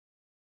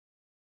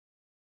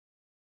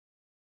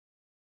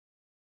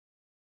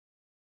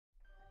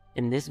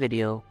In this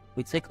video,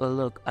 we take a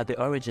look at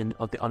the origin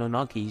of the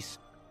Anunnakis.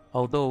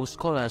 Although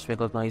scholars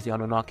recognize the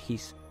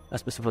Anunnakis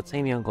as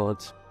Mesopotamian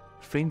gods,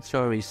 fringe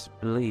theorists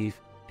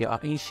believe they are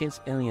ancient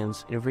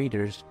aliens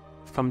invaders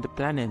from the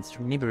planet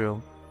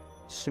Nibiru.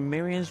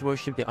 Sumerians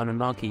worshipped the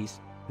Anunnakis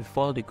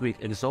before the Greeks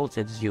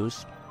exalted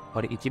Zeus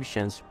or the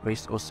Egyptians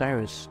praised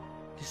Osiris.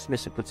 These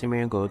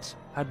Mesopotamian gods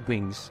had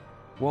wings,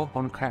 walked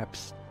on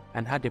crabs,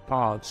 and had the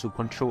power to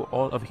control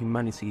all of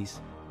humanity.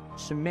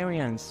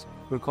 Sumerians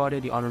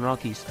regarded the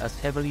Anunnakis as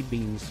heavenly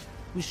beings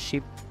who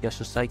shaped their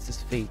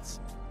society's fates.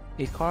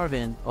 A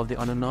carving of the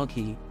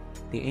Anunnaki,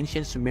 the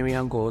ancient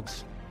Sumerian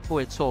gods, who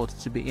were thought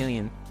to be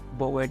alien,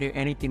 but were they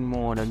anything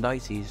more than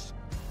deities?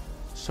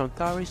 Some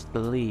theorists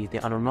believe the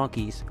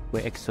Anunnakis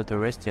were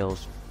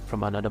extraterrestrials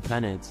from another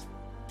planet.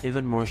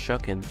 Even more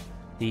shocking,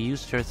 they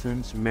used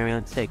certain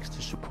Sumerian texts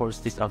to support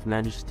this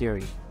outlandish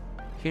theory.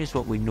 Here's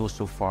what we know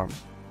so far.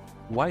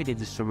 Why did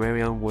the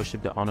Sumerians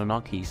worship the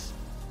Anunnakis?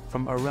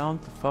 From around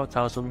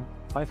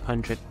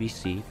 4500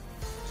 BC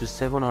to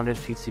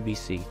 750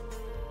 BC,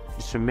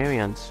 the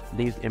Sumerians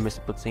lived in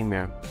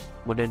Mesopotamia,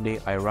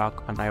 modern-day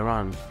Iraq and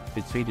Iran,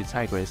 between the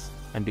Tigris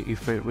and the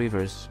Euphrates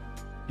rivers.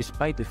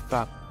 Despite the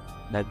fact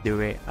that they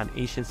were an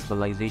ancient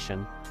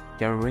civilization,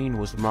 their reign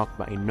was marked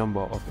by a number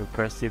of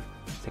impressive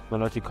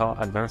technological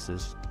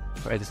advances.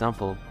 For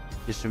example,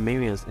 the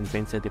Sumerians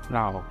invented the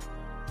plow,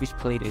 which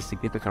played a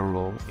significant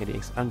role in the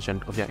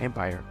expansion of their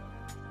empire.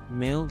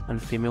 Male and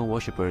female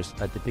worshippers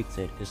are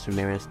depicted in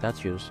Sumerian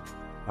statues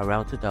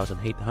around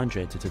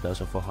 2800 to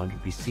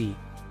 2400 BC.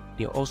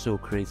 They also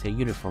created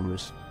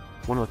uniforms,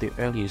 one of the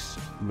earliest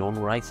known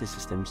writing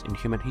systems in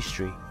human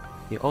history.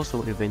 They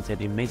also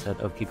invented a method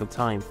of keeping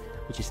time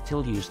which is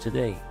still used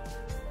today.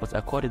 But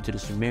according to the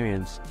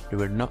Sumerians, they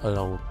were not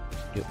alone.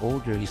 They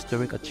owed their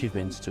historic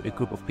achievements to a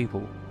group of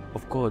people,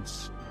 of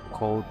gods,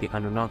 called the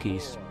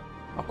Anunnakis.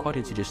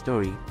 According to the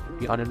story,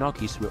 the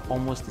Anunnakis were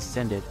almost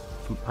descended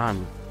from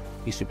Anu,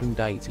 a supreme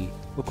deity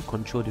who could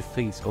control the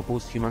fates of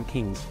both human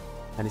kings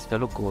and his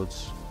fellow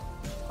gods.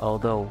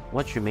 Although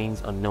much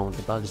remains unknown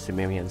about the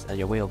Sumerians and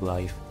their way of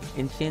life,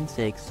 ancient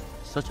texts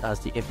such as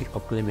the Epic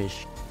of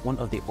Gilgamesh, one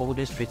of the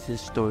oldest written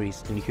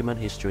stories in human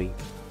history,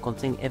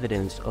 contain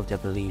evidence of their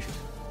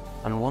belief.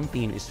 And one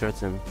thing is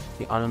certain,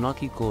 the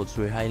Anunnaki gods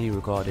were highly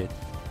regarded.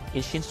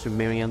 Ancient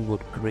Sumerians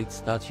would create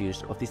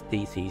statues of these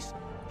deities,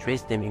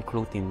 dress them in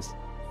clothing,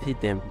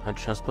 feed them, and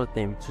transport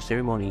them to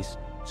ceremonies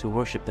to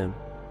worship them.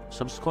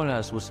 Some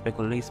scholars will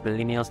speculate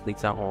millennia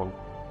later on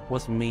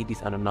what made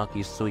these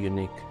Anunnakis so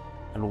unique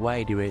and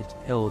why they were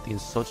held in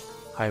such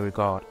high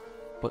regard.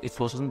 But it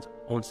wasn't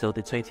until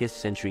the 20th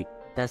century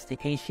that the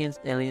ancient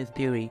alien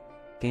theory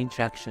gained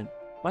traction.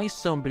 Why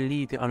some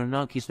believe the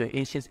Anunnakis were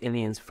ancient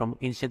aliens from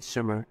ancient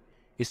Sumer,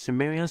 a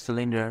Sumerian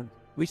cylinder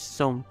which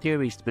some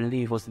theorists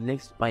believe was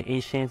left by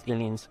ancient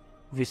aliens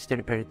who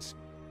visited Earth.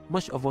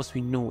 Much of what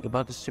we know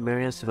about the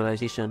Sumerian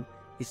civilization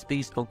is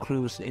based on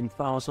clues in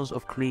thousands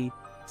of clay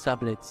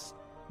tablets.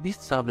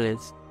 These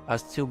tablets are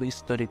still being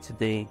studied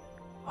today.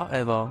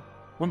 However,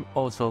 one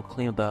author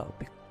claimed that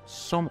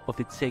some of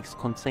the texts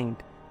contained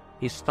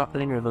a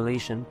startling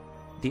revelation.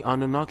 The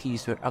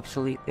Anunnakis were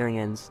actually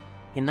aliens.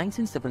 In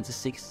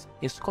 1976,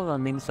 a scholar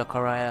named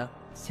Zachariah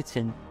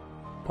Sitchin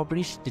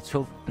published The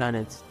 12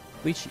 Planets,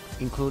 which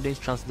included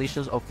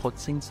translations of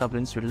 14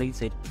 tablets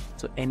related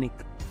to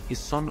Enoch, a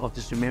son of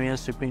the Sumerian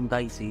supreme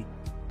deity.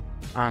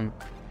 And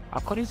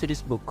according to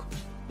this book,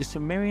 the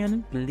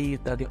Sumerians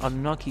believed that the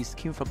Anunnakis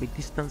came from a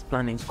distant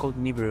planet called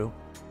Nibiru.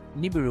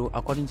 Nibiru,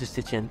 according to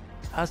Sitchin,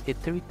 has a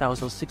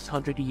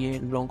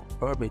 3,600-year-long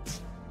orbit.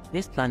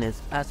 This planet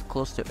passed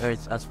close to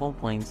Earth at one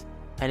point,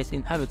 and its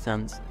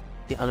inhabitants,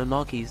 the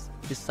Anunnakis,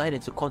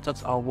 decided to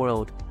contact our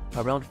world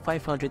around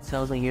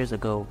 500,000 years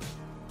ago.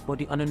 But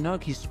the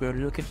Anunnakis were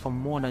looking for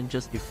more than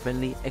just a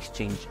friendly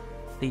exchange.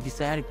 They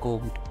desired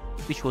gold,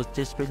 which was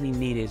desperately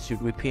needed to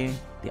repair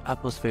the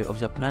atmosphere of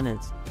their planet.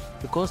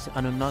 Because the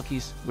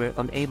Anunnakis were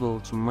unable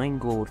to mine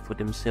gold for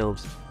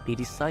themselves, they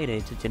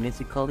decided to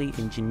genetically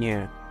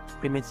engineer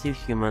primitive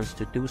humans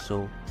to do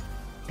so.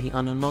 The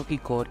Anunnaki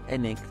god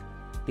Enoch.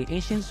 The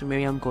ancient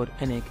Sumerian god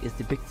Enoch is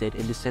depicted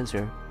in the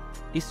center.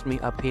 This may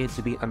appear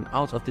to be an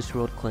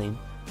out-of-this-world claim,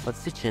 but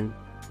Sitchin,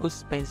 who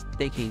spent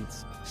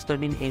decades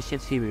studying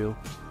ancient Hebrew,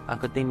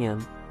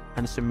 Akkadian,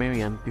 and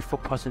Sumerian before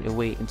passing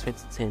away in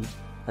 2010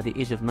 at the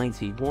age of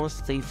 90, once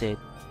stated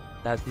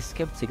that the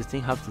skeptics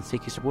didn't have to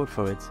take his word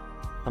for it.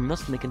 I'm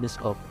not making this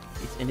up,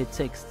 it's in the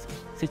text.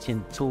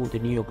 Sitchin told the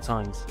New York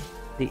Times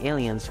the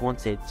aliens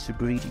wanted to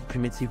breed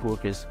primitive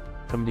workers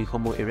from the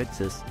Homo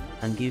erectus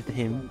and give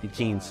him the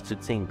genes to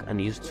think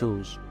and use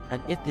tools.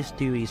 And if these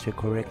theories were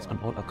correct on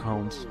all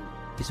accounts,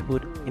 this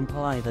would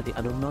imply that the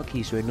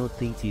Anunnakis were not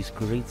deities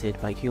created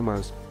by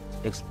humans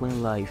to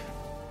explain life,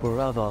 but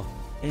rather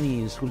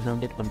aliens who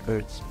landed on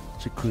Earth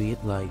to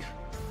create life.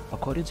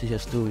 According to their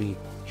story,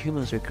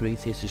 humans were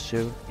created to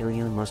serve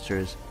alien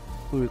masters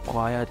who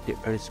required the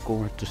Earth's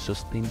gold to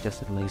sustain their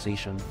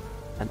civilization.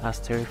 And as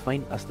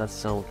terrifying as that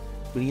sounds,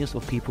 millions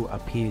of people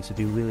appear to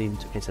be willing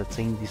to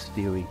entertain this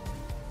theory.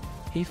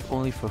 If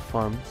only for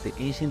fun, the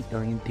ancient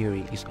alien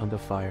theory is under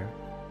fire.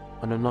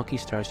 Anunnaki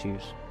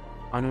statues.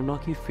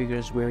 Anunnaki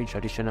figures wearing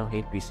traditional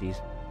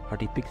headpieces are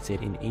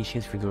depicted in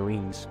ancient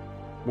figurines.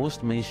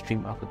 Most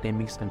mainstream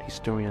academics and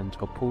historians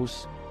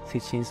oppose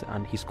Sitchin's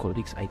and his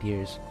colleagues'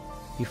 ideas.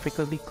 They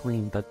frequently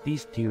claim that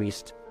these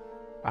theorists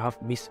have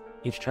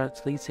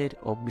mistranslated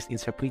or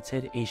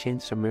misinterpreted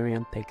ancient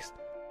Sumerian texts,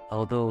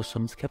 although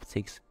some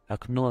skeptics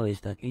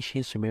acknowledge that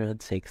ancient Sumerian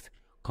texts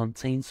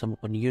contain some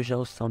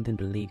unusual sounding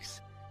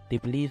beliefs. They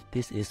believe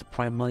this is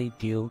primarily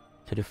due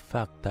to the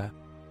fact that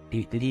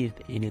they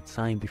lived in a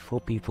time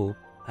before people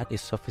had a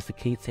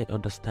sophisticated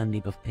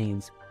understanding of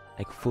things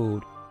like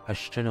food,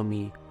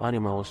 astronomy,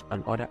 animals,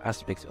 and other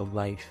aspects of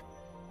life.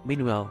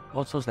 Meanwhile,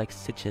 authors like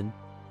Sitchin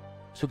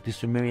took the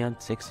Sumerian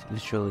text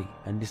literally,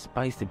 and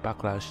despite the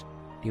backlash,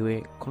 they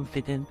were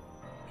confident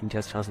in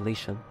their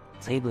translation.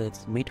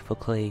 Tablets made for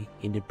clay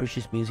in the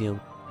British Museum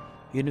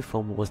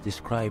uniform was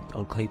described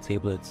on clay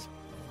tablets.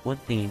 One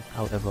thing,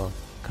 however,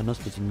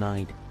 cannot be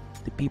denied: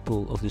 the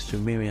people of the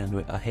Sumerian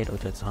were ahead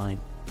of their time.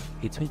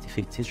 A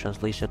 2015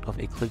 translation of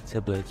a clay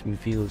tablet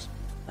reveals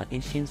that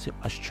ancient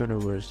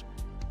astronomers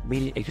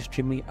made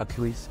extremely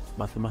accurate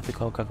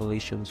mathematical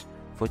calculations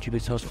for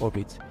Jupiter's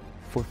orbit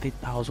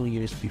 40,000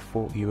 years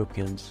before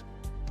Europeans.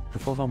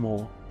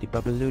 Furthermore, the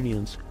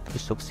Babylonians, who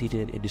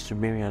succeeded in the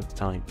Sumerian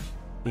time,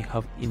 may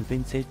have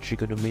invented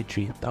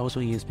trigonometry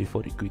 1,000 years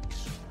before the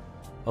Greeks.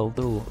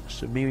 Although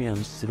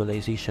Sumerian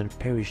civilization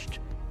perished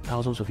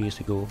thousands of years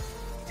ago,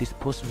 it is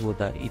possible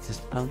that it has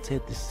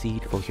planted the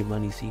seed for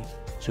humanity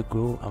to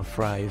grow and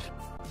thrive.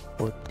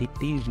 But did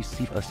they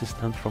receive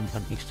assistance from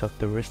an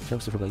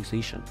extraterrestrial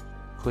civilization?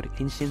 Could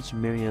ancient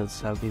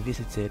Sumerians have been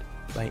visited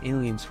by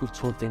aliens who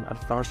taught them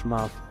advanced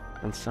math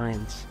and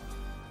science?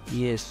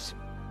 Yes,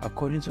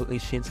 according to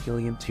ancient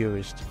alien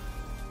theorists,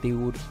 they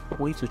would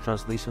point to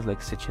translations like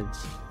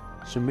Sitchin's.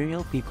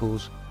 Sumerian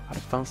peoples had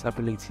advanced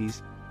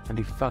abilities, and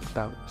the fact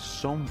that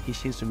some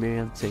ancient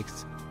Sumerian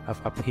texts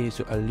have appeared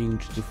to allude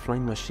to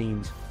flying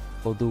machines,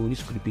 although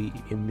this could be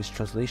a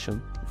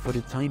mistranslation. For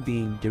the time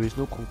being, there is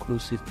no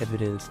conclusive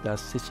evidence that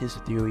Sitchin's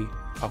theory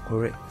are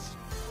correct.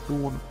 No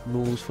one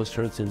knows for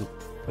certain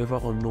whether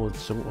or not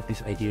some of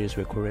these ideas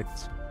were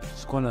correct.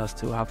 Scholars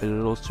still have a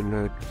lot to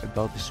learn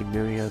about the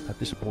Sumerians at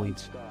this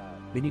point.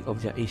 Many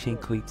of their ancient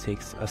clay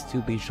texts are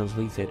still being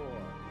translated,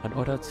 and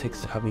other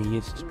texts haven't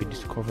yet to be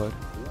discovered.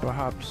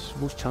 Perhaps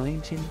most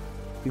challenging,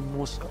 we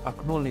must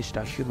acknowledge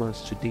that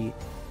humans today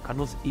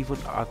cannot even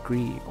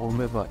agree on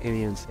whether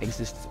aliens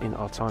exist in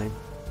our time,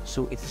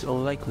 so it is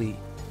unlikely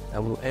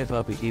that we'll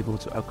ever be able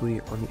to agree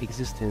on the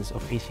existence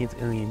of ancient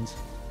aliens.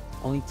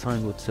 Only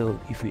time will tell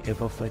if we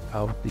ever find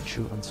out the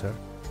true answer.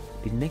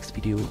 The next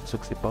video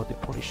talks about the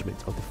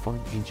punishment of the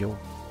fallen angel.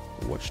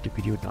 Watch the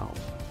video now.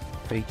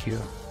 Thank you.